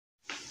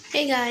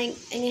Hey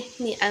guys,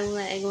 it's me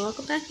Ella and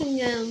welcome back to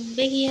the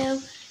video. In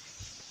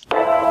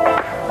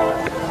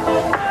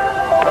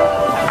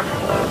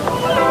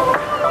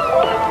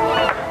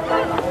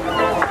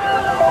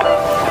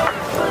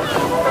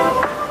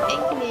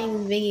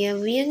today's video,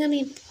 we are gonna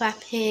be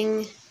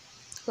prepping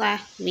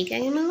last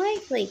weekend in my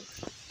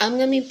life. I'm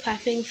gonna be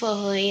prepping for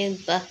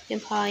Hooriyah's birthday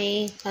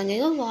party. So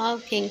there's a lot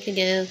of things to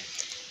do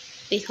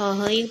before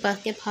Hooriyah's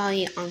birthday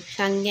party on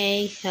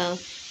Sunday. So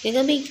there's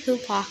gonna be two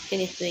parts to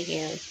this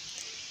video.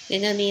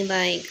 There's gonna be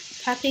like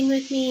prepping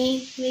with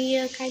me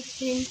video kind of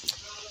thing,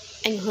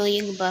 and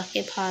Hooriyah's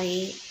birthday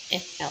party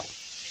itself.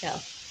 So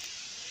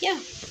yeah,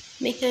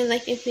 make sure to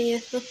like this video,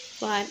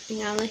 subscribe, and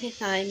now let's get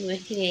started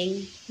with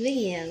today's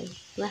video.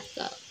 Let's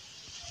go.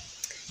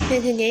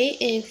 So today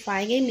is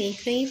Friday, May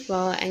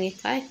 24th, and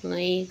it's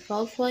currently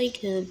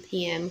 12:42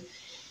 p.m.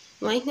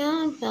 Right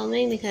now I'm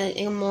filming because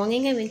in the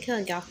morning I went to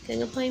a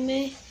doctor's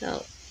appointment,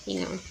 so,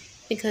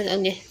 because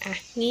of this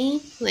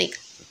acne,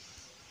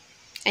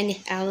 and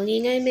this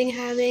allergy that I've been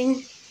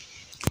having.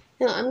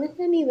 So I'm just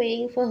gonna be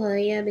waiting for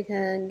Hooriyah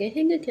because this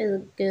is the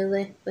to-do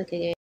list for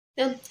today.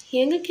 So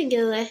here's the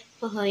to-do list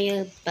for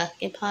Hooriyah's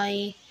birthday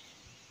party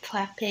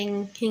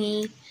prepping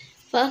thingy.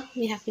 First,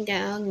 we have to get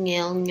our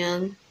nails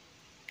done.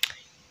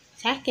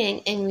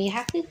 Second, and we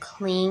have to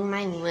clean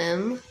my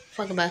room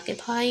for the birthday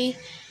party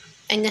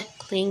and just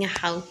clean the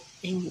house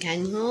in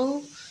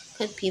general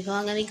because people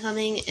are gonna be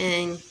coming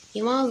and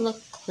you wanna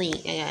look clean,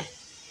 I guess.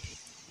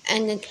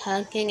 And the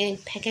third thing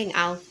is pick an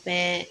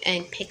outfit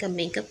and pick a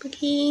makeup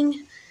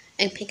routine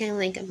and pick a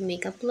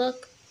makeup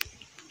look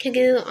to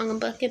do on a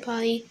birthday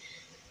party.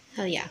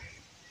 So yeah,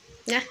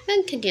 that's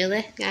the to-do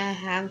list that I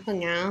have for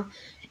now.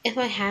 If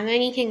I have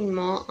anything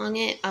more on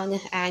it, I'll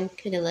just add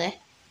to the list.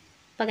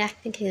 But that's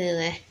the to-do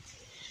list.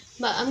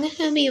 But I'm just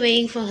gonna be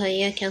waiting for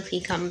Hooriyah till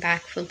she comes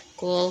back from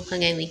school,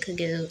 and then we could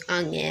do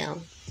our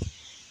nails.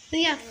 So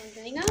yeah,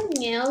 we're doing our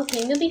nails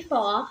the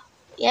before.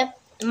 Yep,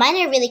 mine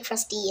are really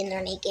crusty and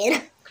they're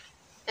naked.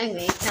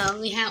 Okay, so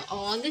we have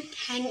all the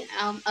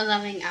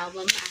 11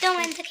 albums. Don't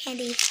mind the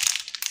candy.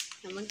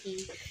 So we're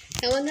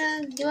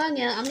gonna do our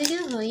nails. I'm gonna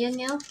do Hooriyah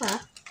nails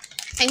first.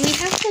 And we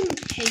have some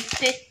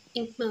Pinterest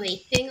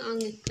inspiration on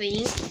the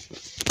screen.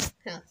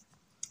 So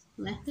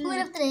let's do Food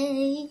of the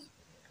day.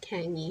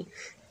 candy.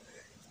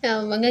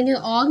 So we're gonna do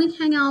all the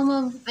 10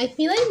 albums. I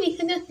feel like we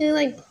should just do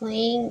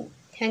plain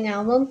 10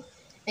 albums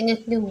and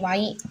just do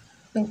white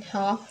and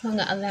top on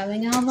the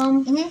 11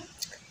 album.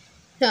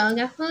 So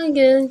that's what I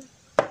do.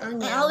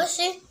 And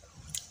obviously,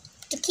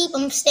 to keep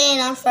them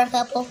staying on for a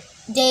couple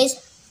days,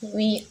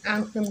 we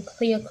add some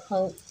clear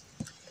coat.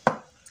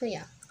 So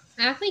yeah,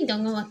 I actually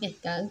don't know what this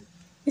does.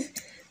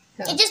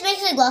 It just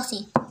makes it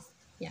glossy.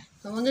 Yeah,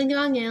 so we're gonna do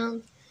our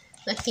nails.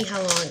 Let's see how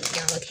long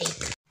that will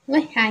take.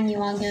 Which hand you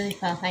want to do it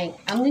first?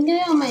 I'm gonna do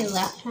it on my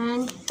left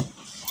hand.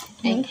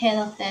 And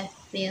Taylor says,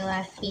 "Feel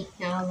last piece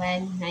now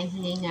red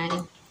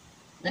 1989.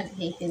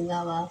 Reputation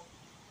lover.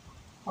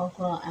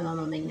 Folklore and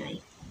Mama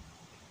Midnight."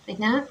 Like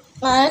that?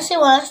 I honestly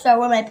want to start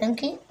with my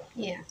pinky.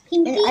 Yeah.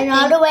 Pinky and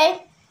all the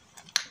way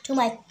to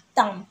my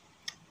thumb.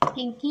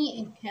 Pinky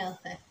and Taylor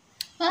says.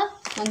 Well,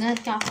 we're gonna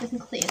start with a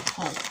clear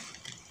coat.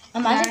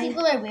 Imagine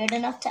people are weird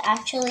enough to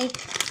actually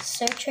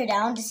search her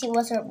down to see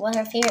what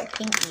her favorite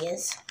pinky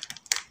is.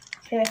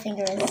 Favorite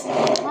finger is.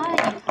 Why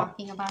are you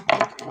talking about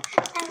this?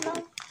 I don't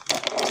know.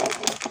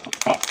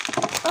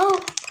 Oh,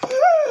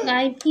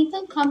 guys,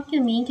 people come to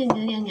me to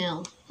do their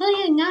nails. Oh,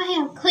 you not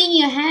have clean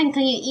your hand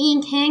because you're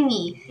eating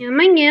candy. Yeah,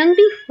 my nails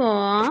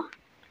before,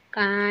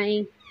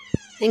 guys.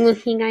 And we'll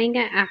see guys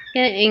get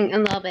after in a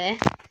little bit.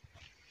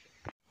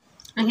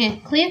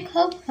 Okay, clear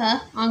coat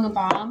first on the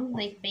bottom,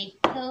 like base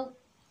coat.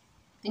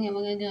 And then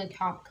we're gonna do a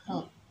top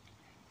coat.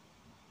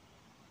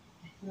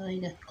 Really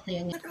just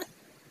clear it.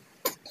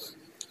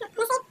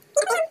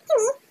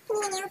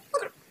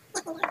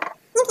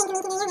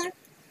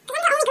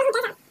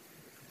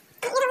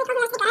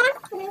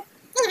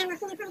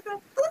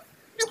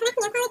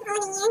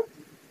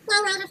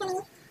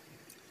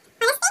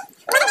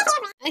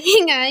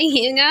 Okay guys,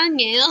 here's our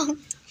nail.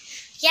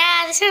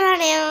 Yeah, this is our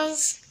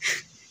nails.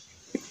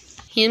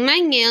 Here's my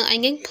nail. I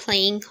get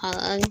plain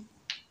color.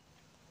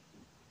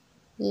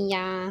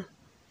 Yeah.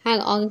 I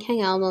have all the 10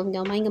 albums,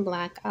 don't mind the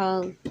black.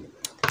 But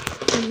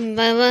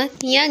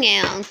your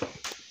nail.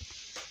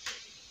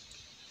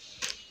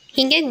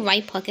 He get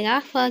white polka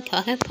dot for a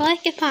chocolate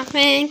polish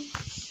department.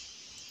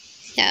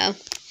 So,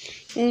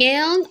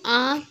 nails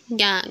are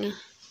done.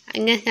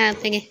 I'm just gonna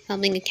finish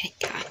filming the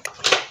TikTok.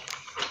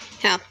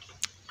 So,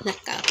 let's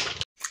go.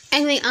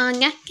 Anyway,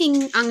 next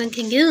thing I'm going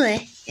to do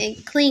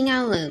is clean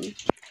our room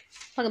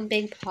for a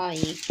big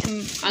party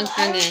on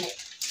Sunday.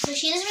 So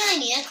she doesn't really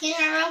need to clean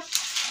her room,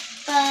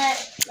 but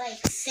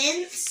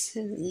since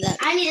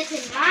I need to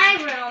clean my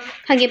room.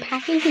 Because you're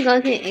packing to go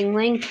to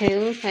England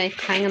too, so it's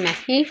kind of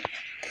messy.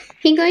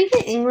 He's going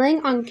to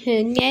England on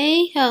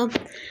Tuesday, so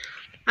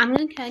I'm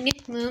going to turn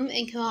this room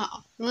into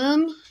our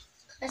room.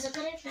 Let's look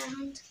what I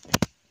found.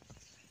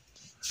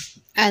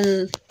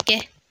 A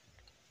gift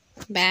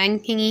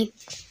bag thingy.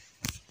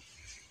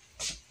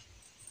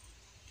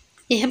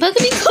 Yeah, about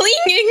to be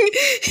cleaning.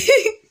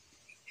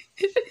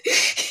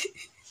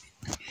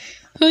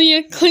 Oh,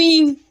 you're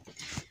clean.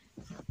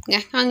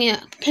 Canoe.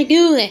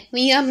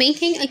 We are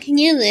making a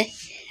canoe.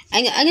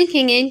 I got other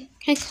cleaning.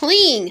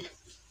 Clean.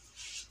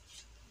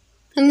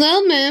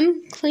 Hello,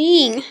 ma'am.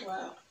 Clean.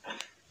 Well,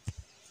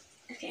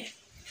 okay.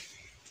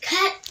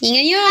 Cut.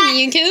 You're on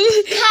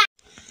YouTube. Cut.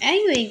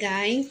 Anyway,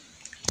 guys,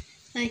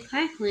 like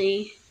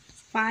exactly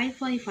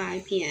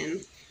 5:45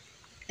 p.m.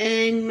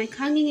 and my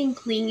cousin is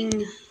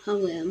cleaning her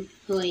room.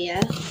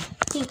 Hooriyah.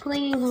 She's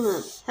cleaning her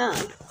room. So,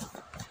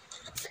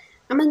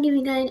 I'm gonna give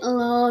you guys a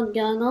little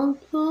journal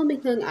tour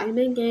because I've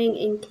been getting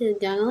into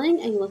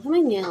journaling and look at my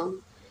nails.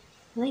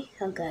 Like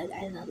so good.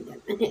 I love them.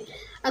 Okay,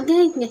 I'm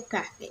gonna get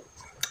graphic.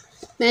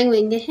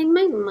 Anyway, this is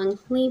my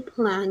monthly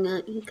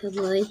planner. You can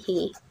really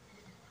see.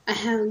 I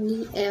have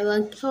the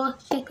arrow tool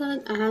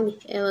stickers. I have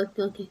this arrow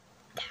tool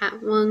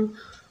cat one.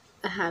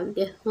 I have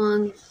this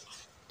one.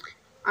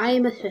 I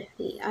am a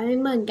 50. I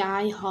am a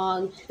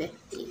die-hard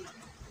 50.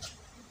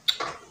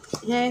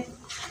 Okay?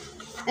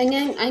 And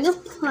then I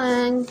just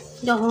plan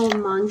the whole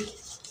month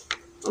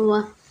of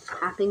what's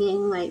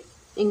happening. Like,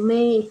 in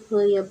May, it's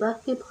for your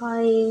birthday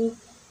party.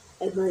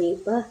 It's for your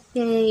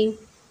birthday.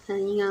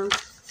 And, you know,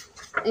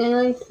 and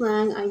I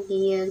plan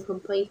ideas for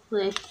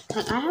bracelets.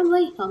 Cause I have,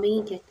 like, so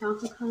many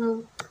TikTok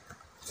accounts.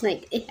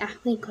 Like, it's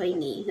actually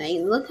crazy. Like,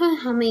 look at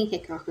how many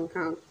TikTok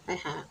accounts I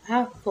have. I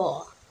have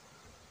 4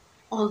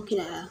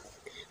 altogether.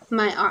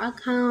 My art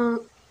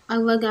account, I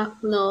was a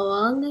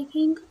floral, I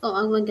think, or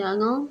I was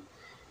journal.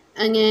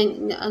 And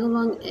then the other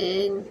one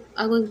is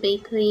I was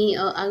bakery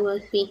or I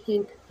was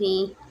speaking to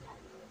me,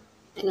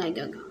 and I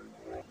don't know.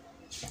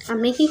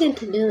 I'm making a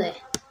to-do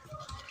list.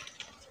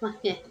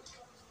 What's this?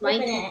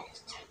 Open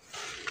it.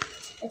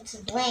 It's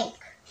blank.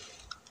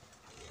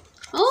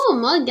 Oh,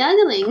 more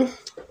journaling.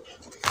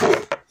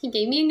 He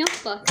gave me a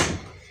notebook.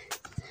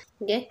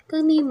 This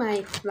could be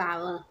my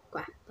flower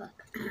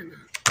scrapbook. I don't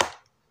know.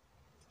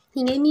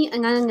 He gave me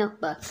another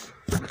notebook.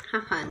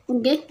 Have fun.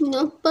 This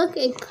notebook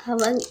is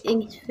covered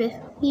in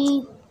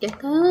 50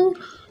 stickers.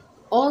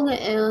 All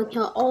the arrows,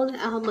 all the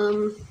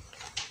albums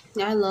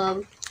that I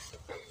love.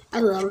 I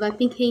love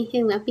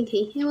Reputation.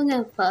 Reputation was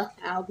the first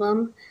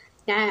album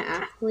that I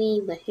actually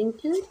listened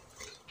to.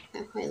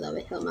 That's why I love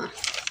it so much.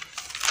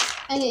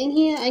 And in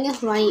here, I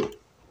just write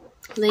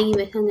like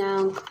written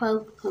down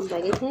quotes from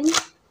Reddit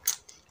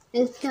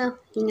and stuff,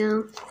 you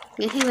know.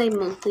 This is like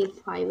mostly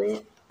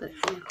private, but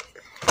you know.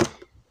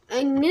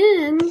 And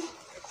then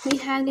we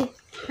have this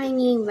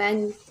tiny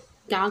red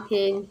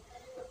dotted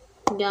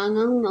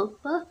journal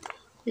notebook.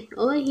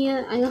 Over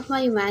here, I just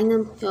write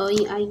random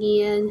story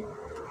ideas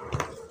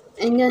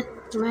and just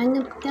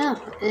random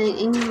stuff.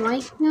 And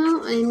right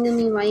now, I'm gonna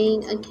be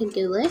writing a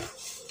to-do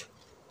list.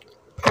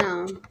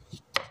 So,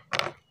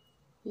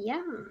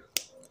 yeah,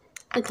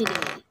 a to-do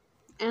list.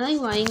 I like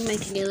writing my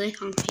to-do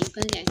list on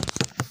paper and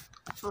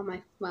on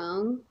my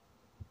phone,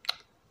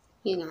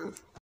 you know.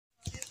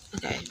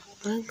 Okay,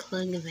 I'm gonna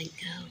close the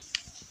window.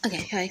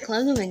 Okay, so I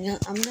close the window.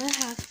 I'm gonna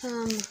have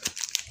some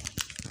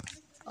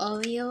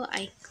Oreo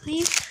ice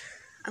cream.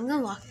 I'm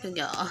gonna lock the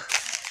door.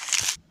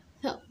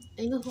 So,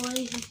 I'm gonna hold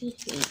it as you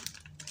see.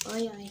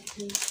 Oreo ice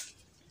cream.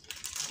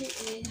 It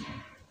is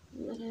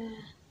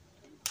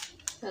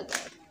so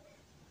good.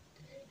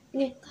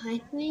 It's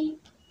kindly.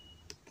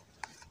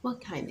 What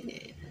time it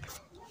is?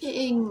 It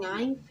is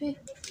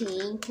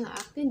 9:15, so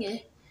after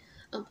this,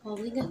 I'm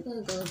probably just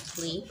gonna go to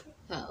sleep.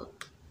 So,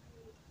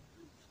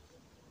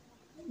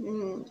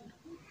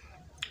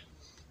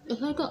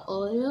 it's like an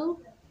Oreo,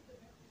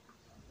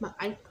 but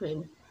ice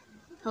cream.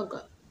 So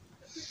good.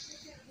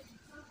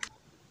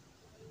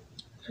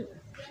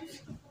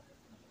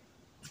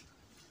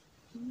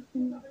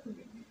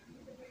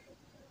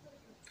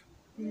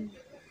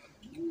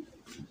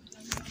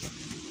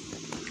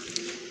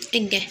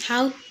 In this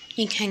house,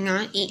 you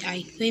cannot eat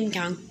ice cream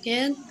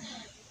downstairs,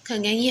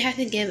 because then you have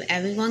to give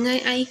everyone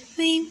an ice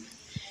cream.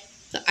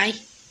 So I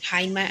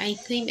hide my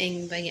ice cream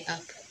and bring it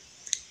up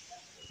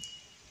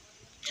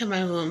to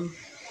my room.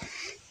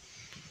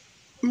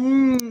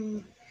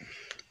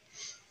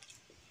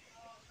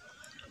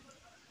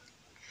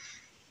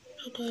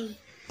 Okay.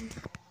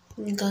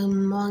 Good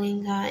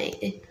morning, guys.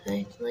 It's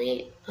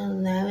actually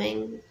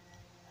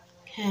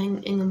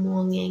 11:10 in the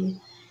morning,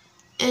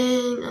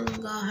 and I'm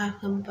gonna have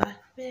some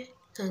breakfast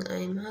because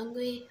I'm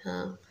hungry.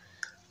 So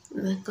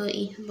let's go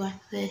eat some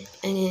breakfast,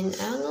 and then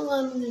I don't know what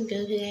I'm gonna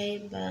do today,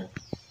 but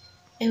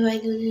if I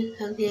do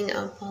something,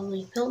 I'll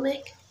probably film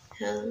it.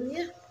 So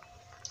yeah.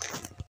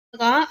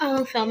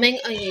 I'm filming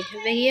a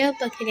YouTube video,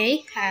 but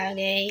today's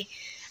Saturday.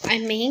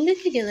 I'm making the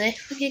to-do list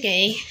for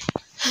today.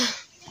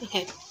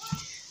 Okay,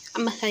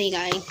 I'm gonna tell you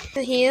guys.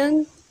 So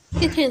here's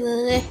the to-do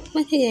list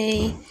for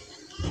today.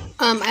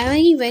 I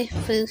already went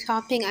food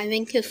shopping. I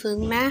went to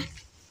Food Max.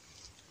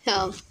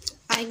 So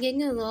I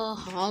did a little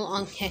haul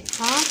on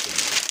TikTok,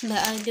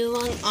 but I do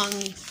one on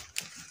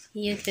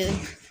YouTube.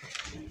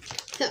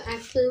 So at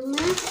Food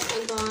Max,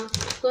 I got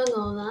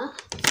granola.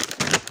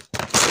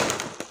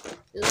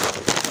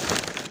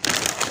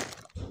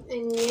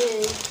 And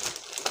then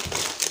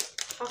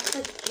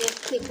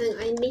because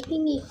I'm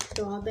making a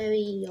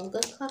strawberry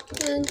yogurt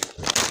collection.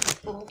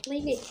 Hopefully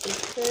they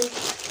taste good.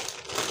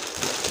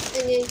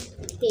 And then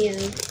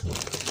here,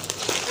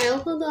 I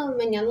also got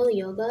vanilla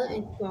yogurt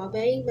and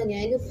strawberry, but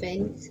they're the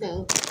same,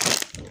 so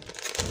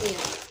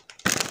yeah.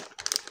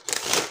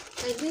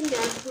 I did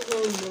that the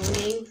whole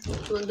morning.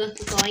 We're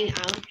just going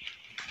out.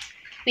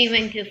 We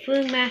went to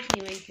Food Mart,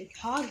 we went to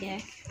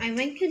Target. I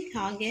went to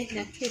Target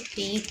just to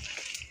see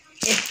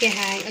if they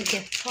had a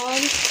gift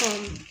card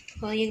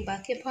for your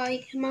birthday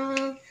party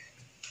tomorrow.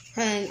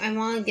 Cause I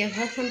want to give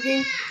her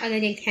something other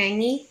than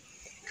candy.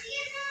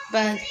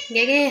 But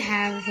they didn't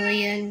have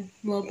a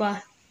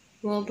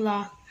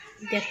Roblox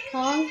gift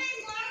card.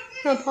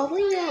 So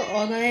probably they'll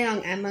order it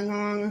on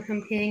Amazon or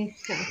something.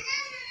 So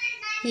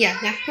yeah,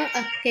 that's the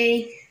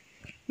update.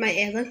 My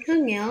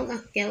electric nails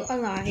are still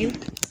alive.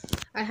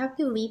 I have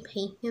to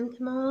repaint them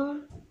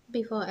tomorrow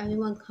before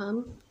everyone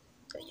comes.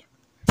 So yeah.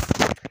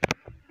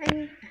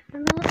 And that's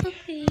another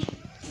update.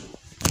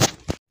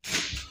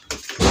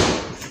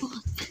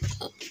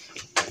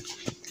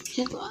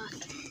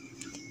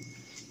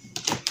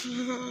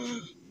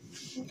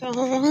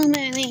 So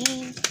many.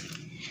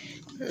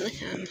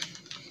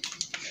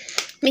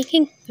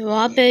 Making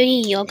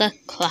strawberry yogurt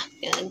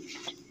clusters.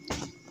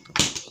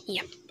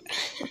 Yep.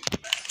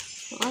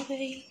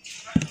 Strawberry.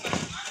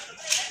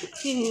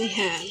 Here we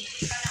have.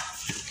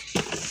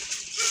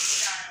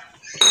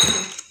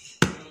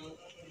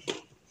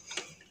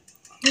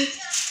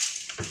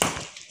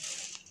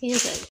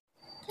 Here's it.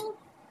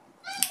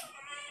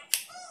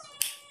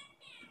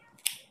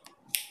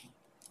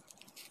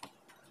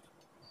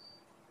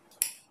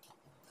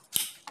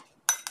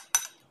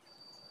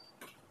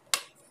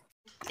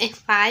 It's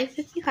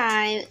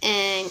 5:55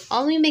 and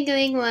all we've been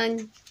doing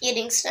was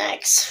Eating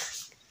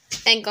snacks.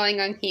 And going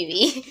on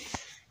TV.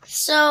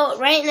 So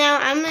right now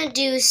I'm gonna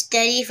do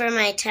study for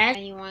my test.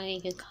 You want a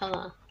good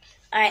color?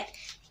 Alright.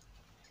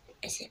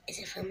 Is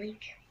it filming?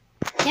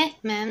 Yes,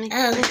 ma'am.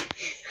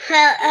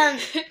 Well,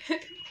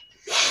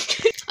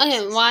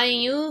 Okay, while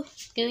you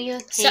do your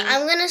thing. So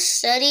I'm gonna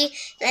study,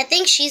 and I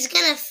think she's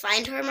gonna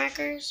find her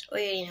markers, or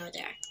you already know what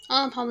they are.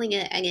 I'm probably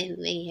gonna edit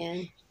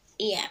video.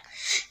 Yeah,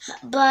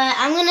 but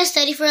I'm gonna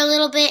study for a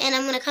little bit, and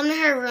I'm gonna come to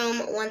her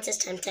room once it's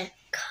time to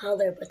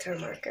color with her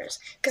markers,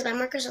 because my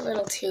markers are a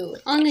little too.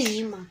 On the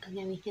new marker,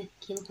 then we can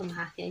keep them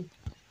hacking.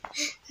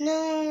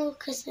 No,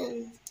 because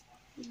then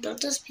don't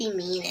just be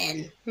mean,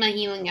 and. But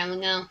he would never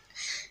know.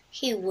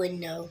 He would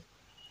know.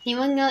 He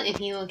would know if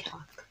you would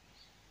talk.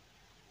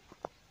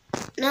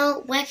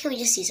 No, why can't we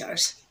just use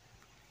ours?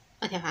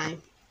 Okay,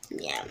 fine.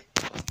 Yeah.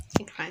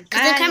 It's fine.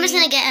 Because the camera's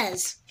gonna get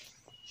us.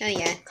 Oh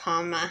yeah,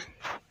 karma.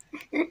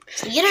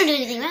 So you don't do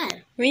anything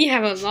bad. We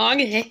have a long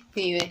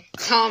history with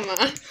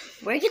karma.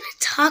 We're gonna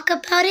talk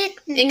about it.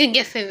 You can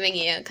get the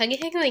video. Can you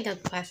take like a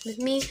prep with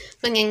me?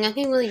 But then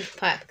nothing really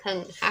prep.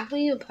 Cause after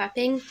you're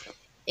prepping,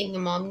 is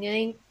your mom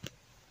doing?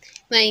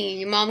 Like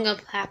your mom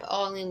gonna prep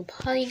all in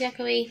party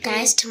decorations.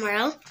 Guys,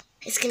 tomorrow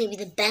it's gonna be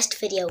the best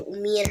video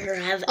me and her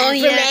have ever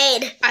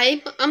made.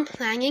 I'm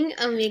planning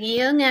a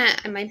video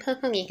that I might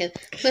put on YouTube.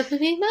 But for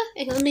people,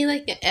 it's gonna be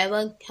like the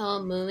Ella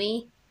Kill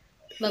movie.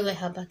 But with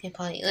her bucket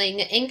party. Like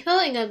the intro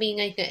is gonna be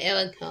like the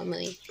Ella Kill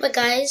movie. But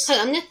guys,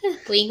 I'm just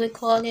gonna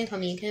record it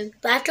from YouTube.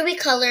 But after we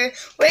color,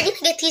 we're gonna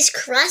get these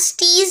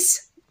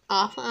crusties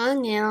off our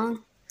nail.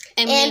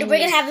 And we're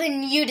gonna have a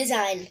new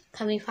design.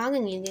 Can we find a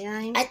new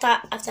design? I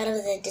thought of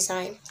the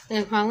design.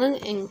 And probably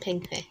in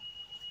pink fit.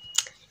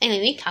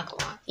 Anyway, we talk a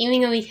lot.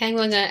 Even though we said we're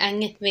gonna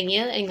end this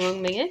video in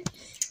 1 minute.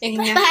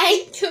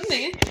 Bye. 2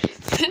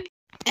 minutes.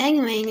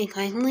 Anyway, it's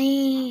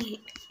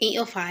currently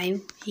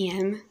 8:05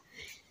 p.m.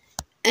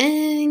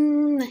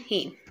 And let's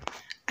see.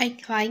 I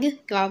tried the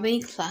strawberry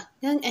clusters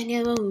and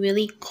they were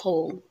really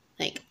cold.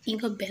 Like you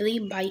could barely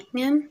bite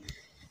them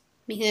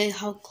because of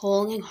how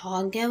cold and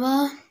hard they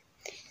were.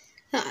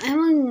 So I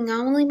would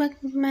normally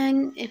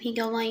recommend if you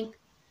don't like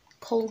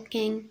cold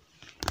skin.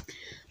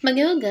 But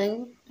they were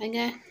good, I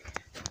guess.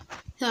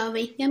 So I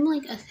rate them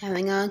like a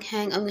 7 out of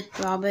 10 of the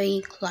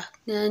strawberry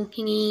cluster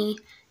thingy,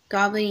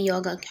 strawberry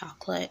yogurt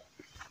chocolate.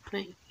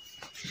 Right.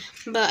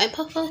 But I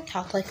prefer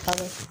chocolate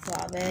covered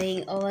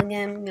strawberry over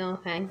them, no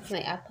offense.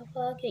 Like I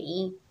prefer to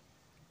eat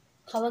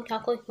covered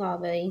chocolate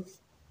strawberry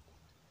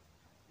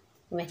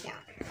with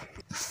that.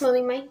 So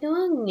we might do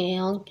a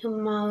nail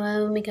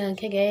tomorrow because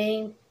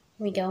today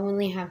we don't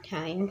really have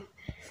time.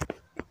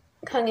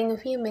 Cause in a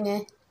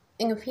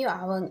few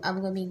hours,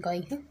 I'm gonna be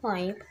going to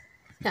sleep.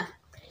 So,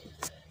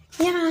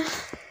 yeah.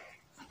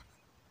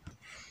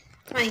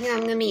 I think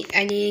I'm gonna be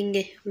editing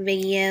this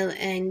video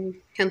and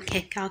some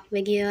TikTok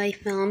video I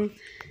filmed.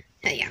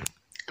 So yeah,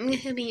 I'm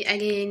gonna be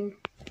editing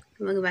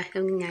for the rest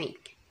of the night.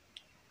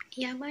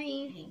 Yeah, bye.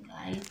 Hey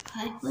guys, it's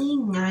practically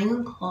 9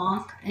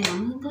 o'clock and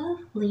I'm gonna go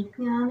to sleep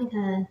now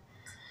because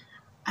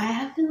I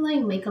have to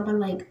like wake up at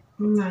like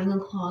 9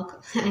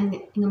 o'clock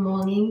in the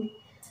morning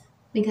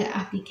because I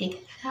have to take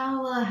a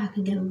shower, I have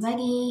to get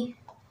ready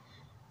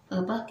for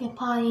the birthday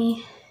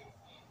party.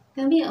 It's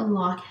gonna be a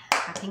lot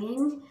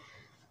happening.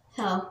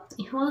 So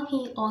if you want to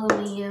see all the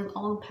videos,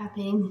 all the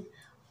prepping,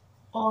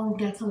 all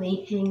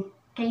decorating.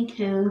 Stay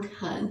tuned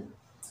because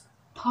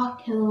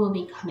part 2 will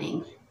be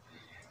coming.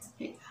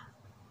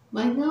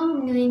 Bây giờ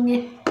mình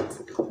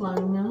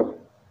lần nữa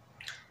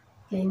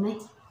thì mấy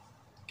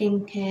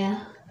skincare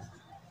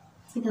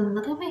because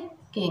look at my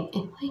skin,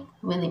 it's like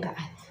really bad.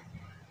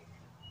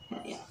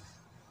 Yeah.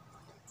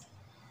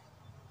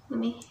 Let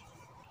me.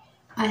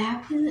 I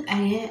have to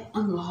edit a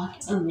lot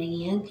of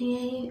videos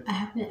today. I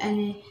have to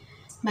edit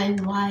my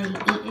wife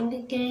eating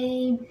the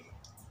game,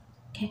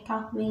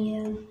 TikTok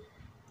video,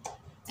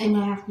 and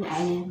I have to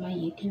edit my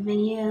YouTube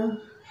video.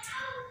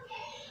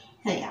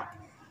 So yeah,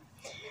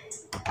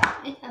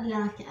 it's a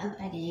lot of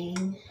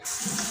editing.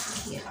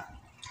 Yeah.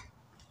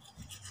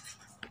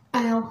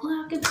 I also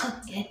have to put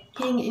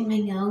editing in my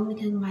nose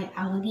because my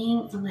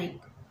outing is like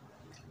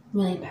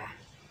really bad.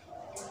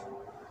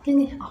 Get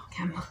it off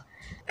camera.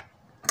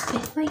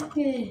 It's like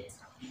the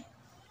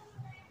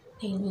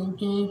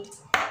painting.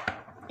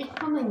 It's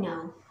from my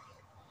nose.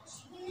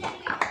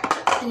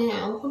 And then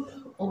I also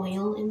put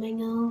oil in my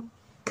nose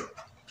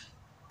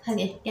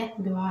because it gets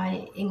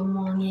dry in the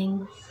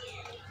morning.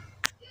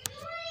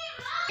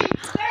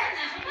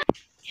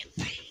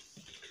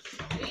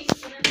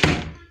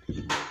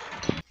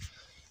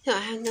 So I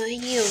have no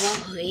idea what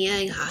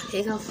hooriyah and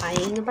hockey are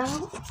fighting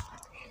about.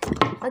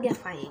 But they're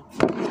fighting.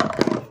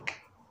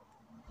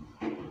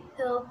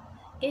 So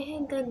get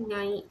a good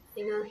night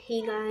and I'll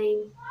see you guys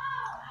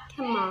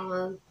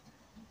tomorrow.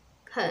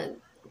 Cause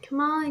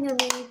tomorrow is gonna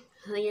be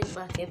hooriyah's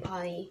birthday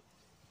party.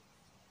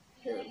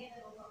 So,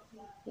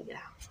 yeah.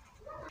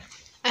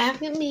 I have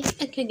to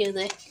make a to-do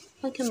list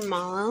for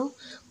tomorrow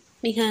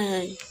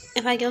because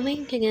if I don't make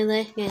a to-do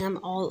list then I'm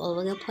all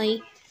over the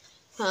place.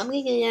 So I'm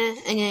gonna do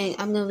that and then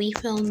I'm gonna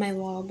refill my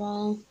water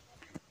bottle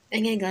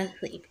and then go to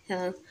sleep.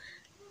 So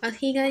I'll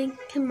see you guys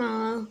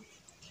tomorrow.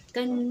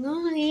 Good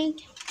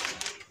night.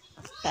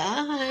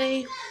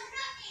 Bye.